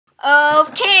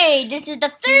Okay, this is the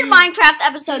third Minecraft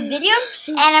episode video,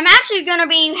 and I'm actually gonna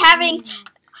be having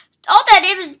all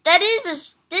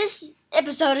this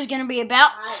episode is gonna be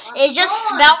about is just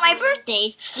about my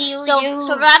birthday. So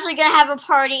we're actually gonna have a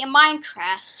party in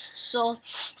Minecraft. So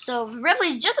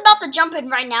Ripley's just about to jump in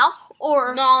right now,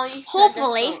 or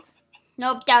hopefully.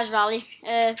 Nope, that was Raleigh.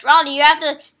 Raleigh, you have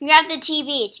the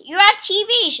TV. You have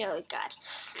TV show, God.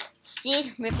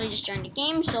 See, Ripley just joined the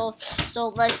game. So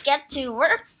let's get to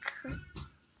work.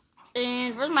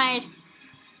 And where's my?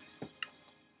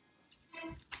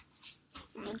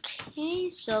 Okay,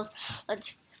 so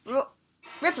let's.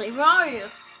 Ripley, where are you?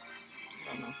 I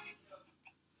don't know.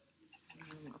 I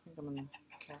think I'm in the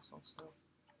castle still.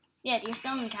 Yeah, you're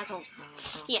still in the castle.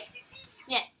 Yeah,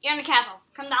 you're in the castle.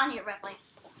 Come down here, Ripley.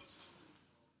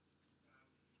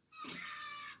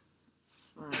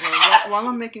 Alright, well, while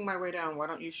I'm making my way down, why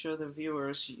don't you show the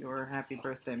viewers your happy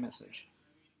birthday message?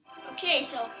 Okay,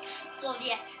 so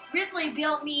yeah, Ripley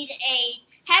built me a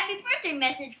happy birthday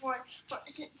message for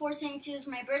since it was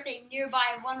my birthday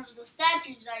nearby one of the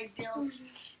statues I built,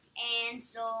 and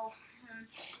so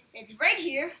it's right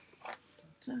here.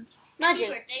 Happy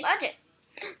birthday. Magic.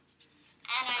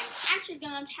 And I'm actually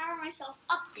gonna tower myself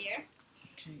up there.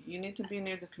 Okay, you need to be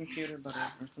near the computer, buddy,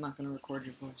 or it's not gonna record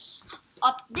your voice.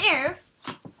 Up there.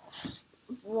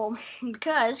 Well,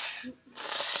 because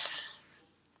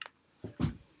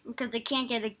they can't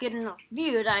get a good enough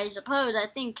view, I suppose. I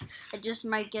think I just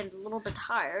might get a little bit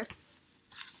higher.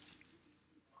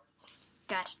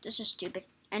 God, this is stupid.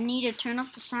 I need to turn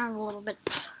up the sound a little bit.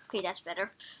 Okay, that's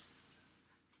better.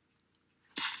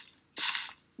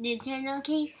 Okay,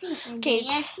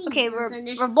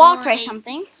 we're blocked by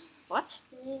something. What?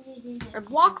 We're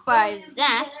blocked by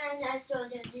that.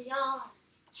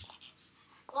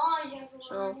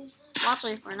 So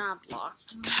actually, we're not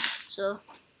blocked. So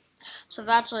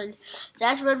that's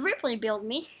what Ripley built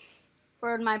me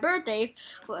for my birthday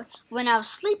when I was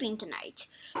sleeping tonight.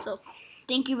 So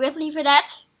thank you, Ripley, for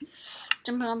that.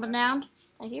 Jumping up and down.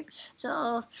 Thank you.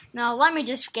 So now let me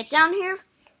just get down here.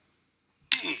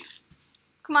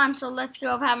 Come on, so let's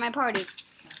go have my party.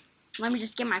 Let me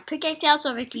just get my pickaxe out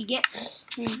so we can get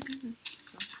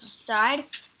inside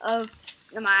of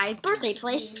my birthday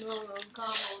place.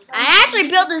 I actually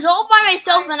built this all by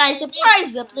myself, and I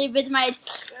surprised Ripley with my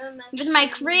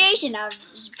creation I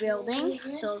was building.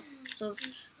 So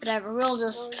whatever, we'll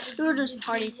just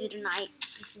party through the night.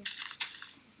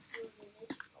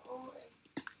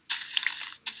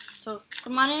 So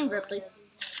come on in, Ripley,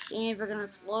 and we're gonna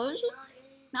close it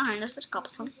behind us with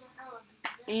cobblestone.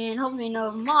 And hopefully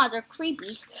no mods or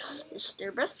creepies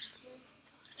disturb us.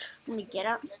 Let me get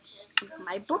out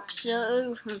my book.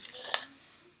 So,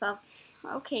 well,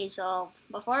 okay. So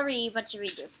before we, what should we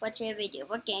do? What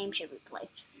game should we play?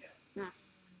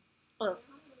 Oh,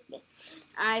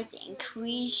 I think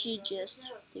we should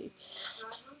just do.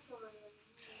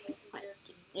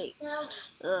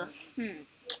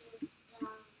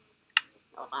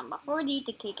 Hold on. Before we eat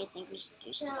the cake, I think we should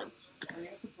do something.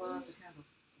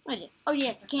 Oh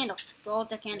yeah, the candle. Roll out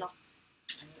the candle.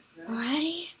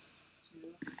 Ready?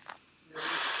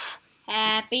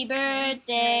 Happy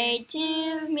birthday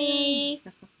to me.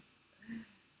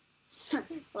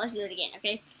 Let's do it again,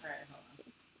 okay?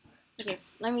 Okay,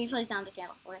 let me place down the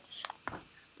candle. Okay.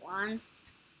 One,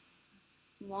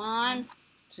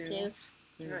 two,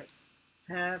 three.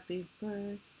 Happy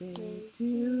birthday to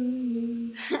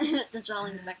you. That's all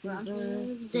in the background.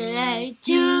 Birthday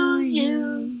to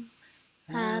you.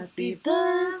 Happy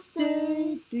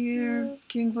birthday, dear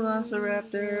King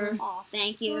Velociraptor. Oh,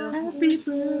 thank you. Happy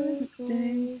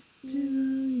birthday to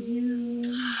you.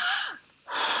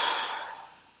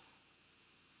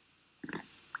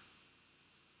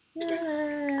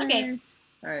 Yay. Okay.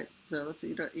 Alright, so let's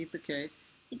eat the cake.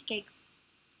 Eat the cake.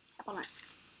 Tap on it.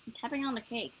 I'm tapping on the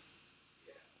cake.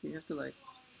 Do you have to, like,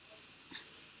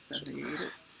 is that how you eat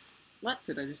it? What?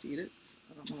 Did I just eat it?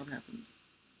 I don't know what happened. I'm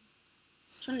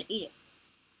trying to eat it.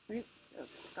 Oh,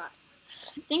 God. I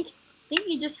think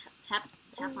you just tap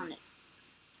on it.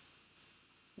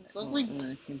 Well, and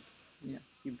then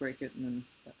you break it and then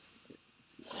that's it.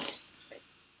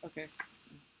 Okay.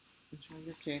 Enjoy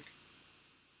your cake.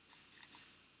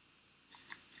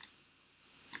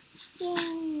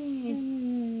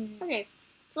 Yay. Okay,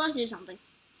 so let's do something.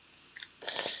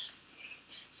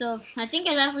 So I think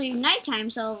it's actually nighttime,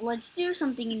 so let's do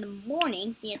something in the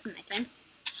morning. Yeah, it's nighttime.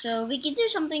 So we can do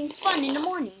something fun in the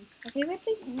morning. Okay,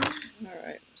 Ripley?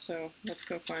 Alright, so let's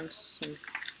go find some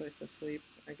place to sleep,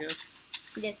 I guess.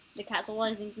 The castle,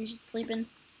 I think we should sleep in.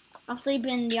 I'll sleep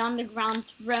in the underground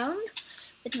throne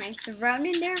with my throne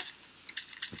in there.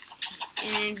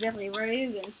 And Ripley, where are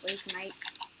you going to sleep tonight?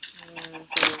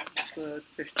 The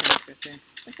fish tank, I think.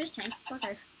 The fish tank.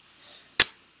 Okay.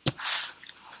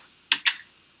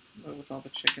 Oh, with all the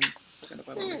chickens. Forgot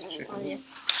about all these chickens. Oh, yeah.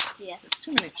 Yeah. There's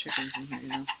too many chickens in here, you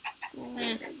know.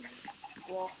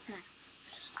 Well,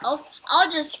 I'll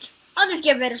just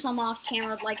get rid of some off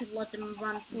camera, like let them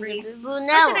run free. Available I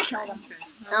now. should have killed them.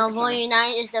 Volume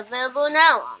 9 is available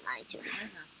now on iTunes.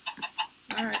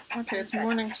 Alright, okay, it's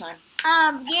morning time.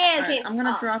 Yeah, okay. Alright, I'm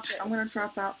gonna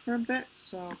drop out for a bit,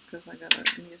 so because I gotta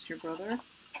amuse your brother.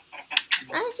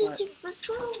 Let's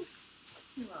go.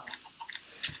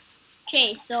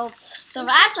 Okay, so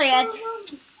actually,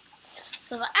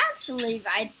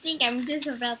 I think I'm just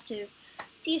about to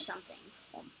do something.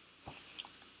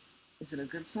 Is it a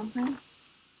good something?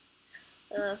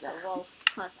 Well,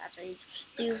 let's actually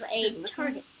do a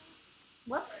target.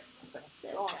 What?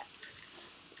 So,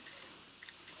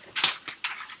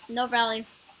 no rally.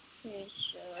 Okay,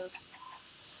 so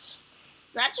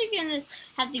we're actually gonna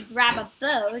have to grab a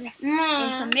bow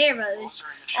and some arrows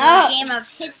for a game of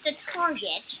hit the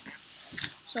target.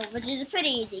 So, which is a pretty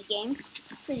easy game.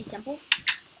 It's pretty simple.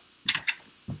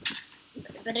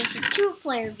 But it's a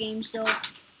 2-player game, so.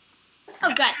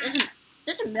 Oh god, there's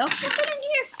a milk bucket in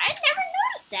here. I never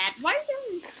noticed that. Why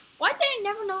did I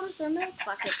never notice their milk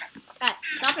bucket? God,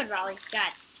 stop it, Raleigh. God,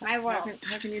 it's my world.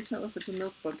 How can you tell if it's a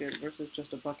milk bucket versus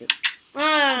just a bucket?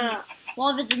 Well,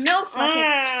 if it's a milk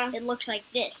bucket, it looks like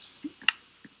this.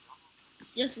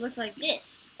 It just looks like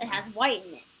this. It has white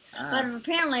in it. But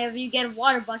apparently, if you get a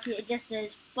water bucket, it just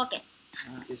says bucket.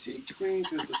 Is he clean?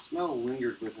 Because the smell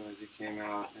lingered with him as he came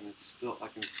out, and it's still, I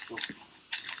can still smell.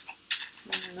 I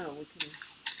don't know. We can.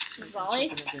 Raleigh?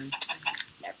 check it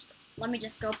again. Let me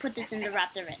just go put this in the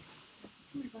raptor in.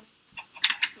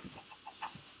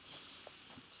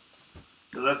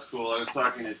 So that's cool. I was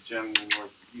talking to Jim, and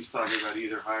like he was talking about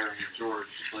either hiring George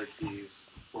to play keys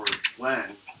or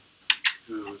Glenn,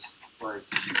 who's like,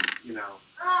 you know,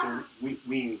 they're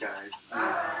ween guys.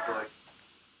 And it's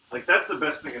like that's the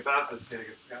best thing about this gig.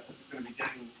 It's going to be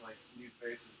getting like new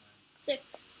faces.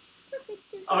 6.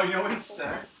 Oh, you know what he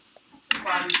said?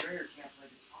 Somebody Ringer can't play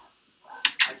guitar.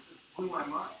 It blew my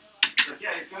mind. He's like,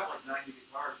 yeah, he's got like 90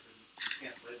 guitars, but he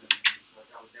can't play them. He's like,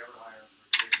 I would never hire him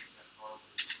for a gig that hard.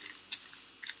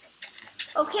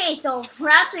 Okay, so we're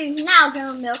actually now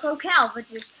gonna milk a cow,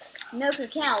 which is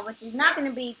not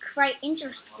gonna be quite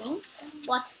interesting.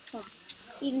 But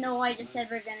even though I just said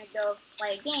we're gonna go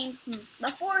play a game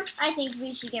before, I think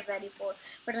we should get ready for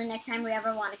the next time we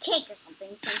ever want a cake or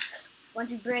something. Since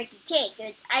once you break a cake,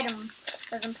 its item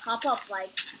doesn't pop up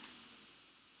like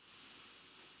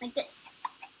this.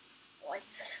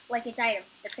 Like its item,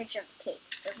 the picture of the cake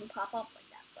doesn't pop up like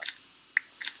that. So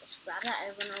just grab that.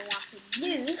 And we're gonna want to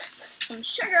use some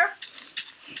sugar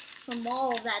from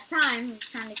all of that time. We're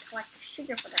trying to collect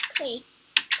sugar for the cake.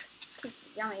 Cakes is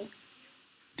yummy.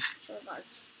 Sure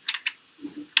was.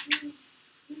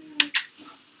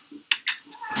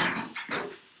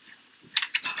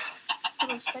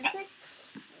 Little spread cake.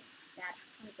 That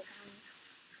trying to get down.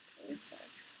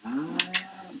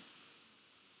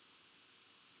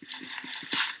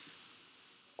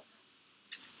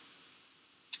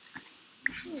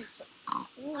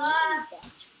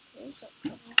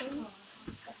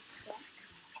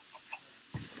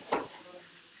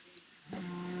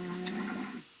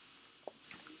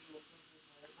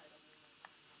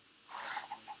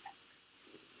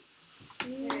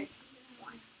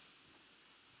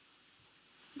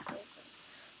 Okay, so.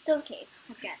 It's okay.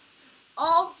 Okay.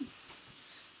 All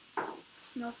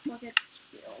milk buckets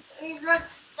filled. It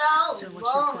looks so So what's your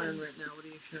long. plan right now? What are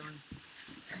you doing?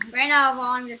 Right now, all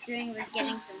I'm just doing was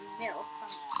getting some milk from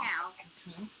the cow. Okay.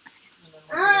 And then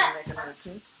you're gonna make another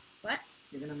cake? What?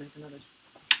 You're gonna make another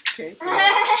cake?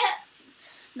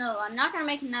 No, I'm not gonna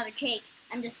make another cake.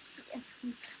 I'm just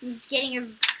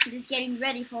getting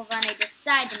ready for when I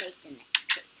decide to make the next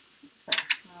cake. Okay.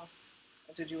 Well,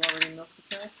 did you already milk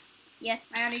the cow? Yes,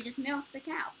 I already just milked the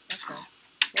cow. Okay.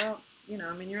 Well, you know,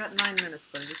 I mean, you're at 9 minutes,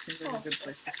 but this seems like a good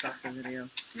place to stop the video.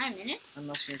 9 minutes?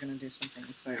 Unless you're gonna do something You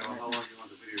exciting. know, how long you want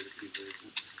the video to keep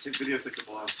it? The video took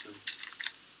a while, so.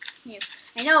 Yeah.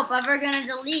 I know, but we're gonna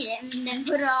delete it and then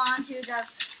put it onto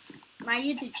my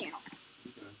YouTube channel.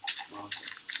 Okay. Well,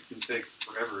 it can take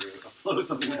forever to upload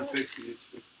something that big to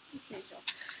YouTube. Okay,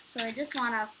 so I just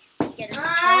wanna get a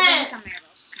bow and some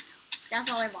arrows. That's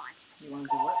all I want. You want to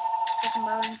do what? Get some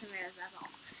bow and some arrows. That's all.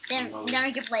 Then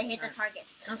we can play hit the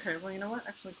target. Okay, well, you know what?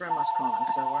 Actually, Grandma's calling,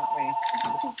 so why don't we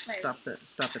It's a 2-player.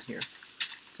 stop it here.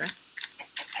 Okay?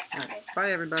 All right.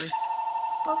 Bye, everybody.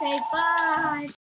 Okay, bye.